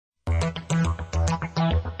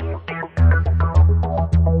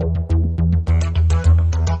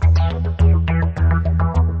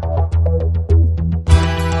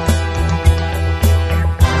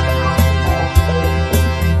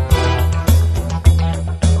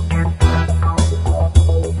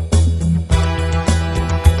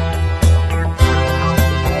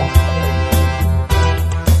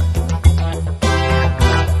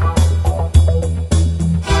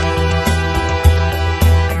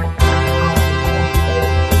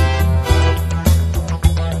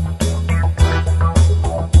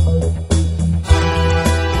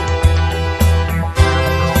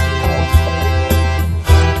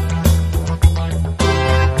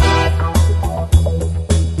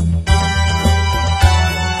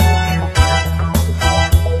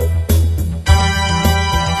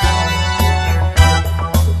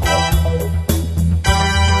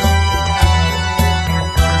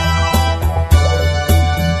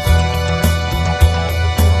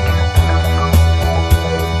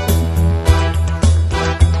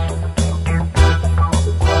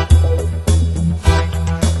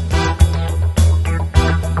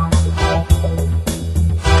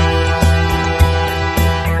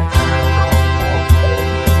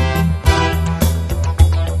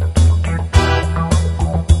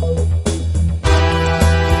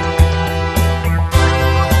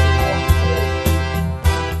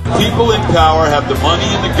power, have the money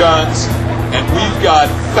and the guns, and we've got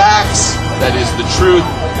facts, that is the truth,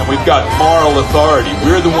 and we've got moral authority.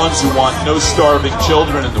 We're the ones who want no starving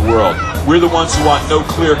children in the world. We're the ones who want no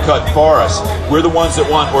clear-cut forests. We're the ones that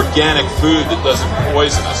want organic food that doesn't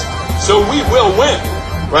poison us. So we will win,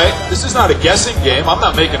 right? This is not a guessing game. I'm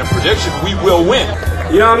not making a prediction. We will win.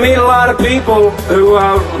 You know, I meet a lot of people who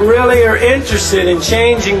really are interested in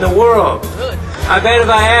changing the world. I bet if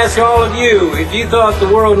I asked all of you if you thought the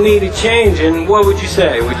world needed changing, what would you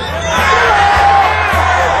say?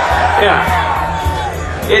 Yeah,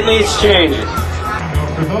 it needs changing.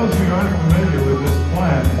 For those who aren't familiar with this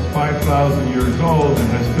plant, it's 5,000 years old and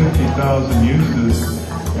has 50,000 uses,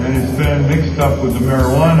 and it's been mixed up with the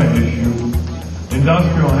marijuana issue.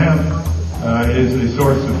 Industrial hemp is a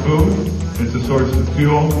source of food. It's a source of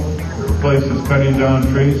fuel. It replaces cutting down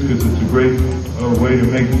trees because it's a great way to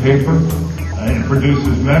make paper. It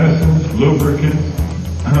produces medicines, lubricants,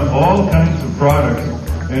 all kinds of products.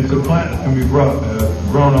 And it's a plant that can be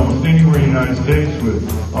grown almost anywhere in the United States with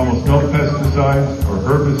almost no pesticides or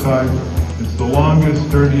herbicides. It's the longest,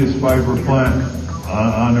 sturdiest fiber plant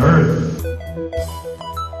on Earth.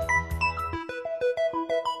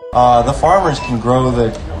 The farmers can grow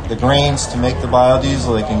the grains to make the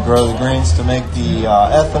biodiesel, they can grow the grains to make the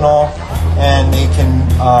ethanol, and they can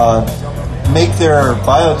make their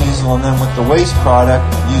biodiesel, and then with the waste product,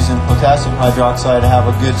 using potassium hydroxide to have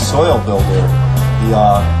a good soil builder, the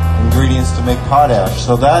ingredients to make potash.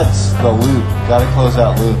 So that's the loop. Got to close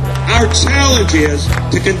that loop. Our challenge is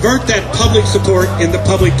to convert that public support into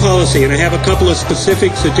public policy, and I have a couple of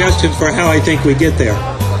specific suggestions for how I think we get there.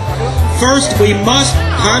 First, we must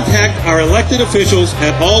contact our elected officials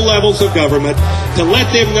at all levels of government to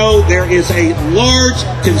let them know there is a large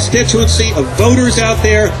constituency of voters out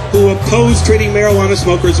there who oppose treating marijuana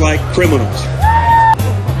smokers like criminals.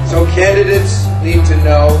 So candidates need to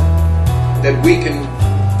know that we can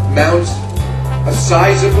mount a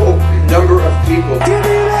sizable number of people.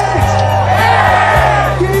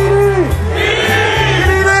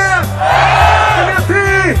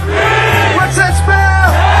 What's that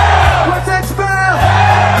smell? What's that smell?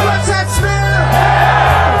 What's that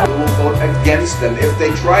smell? We will vote against them if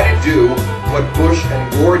they try to do what Bush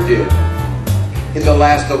and Gore did in the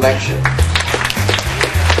last election,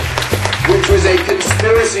 which was a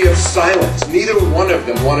conspiracy of silence. Neither one of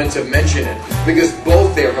them wanted to mention it because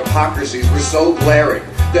both their hypocrisies were so glaring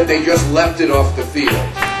that they just left it off the field,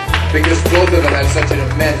 because both of them had such an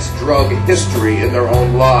immense drug history in their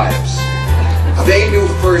own lives. They knew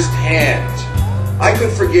firsthand. I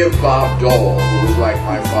could forgive Bob Dole, who was like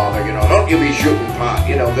my father, you know, don't you be shooting pot,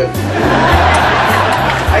 you know, that.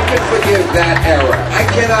 I could forgive that era. I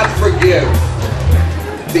cannot forgive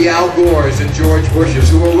the Al Gores and George Bushes,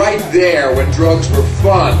 who were right there when drugs were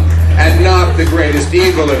fun and not the greatest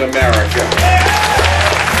evil in America.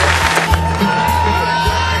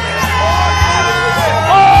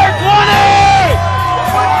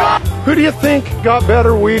 Who do you think got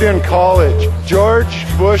better weed in college? George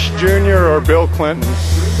Bush Jr. or Bill Clinton?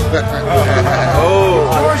 George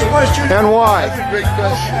Bush Jr. And why? That's a great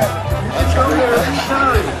question.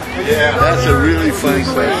 Yeah, that's a really funny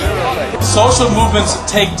question. Social movements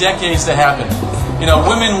take decades to happen. You know,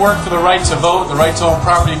 women worked for the right to vote, the right to own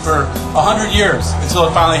property for 100 years until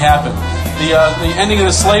it finally happened. The ending of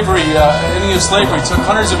slavery took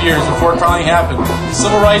hundreds of years before it finally happened.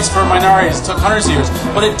 Civil rights for minorities took hundreds of years,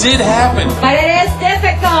 but it did happen. But it is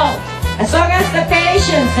difficult. As long as the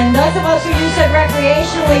patients and those of us who use it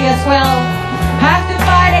recreationally as well have to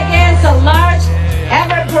fight against a large,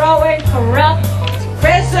 ever-growing, corrupt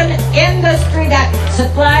prison industry that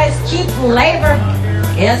supplies cheap labor,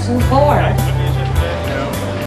 guess who for?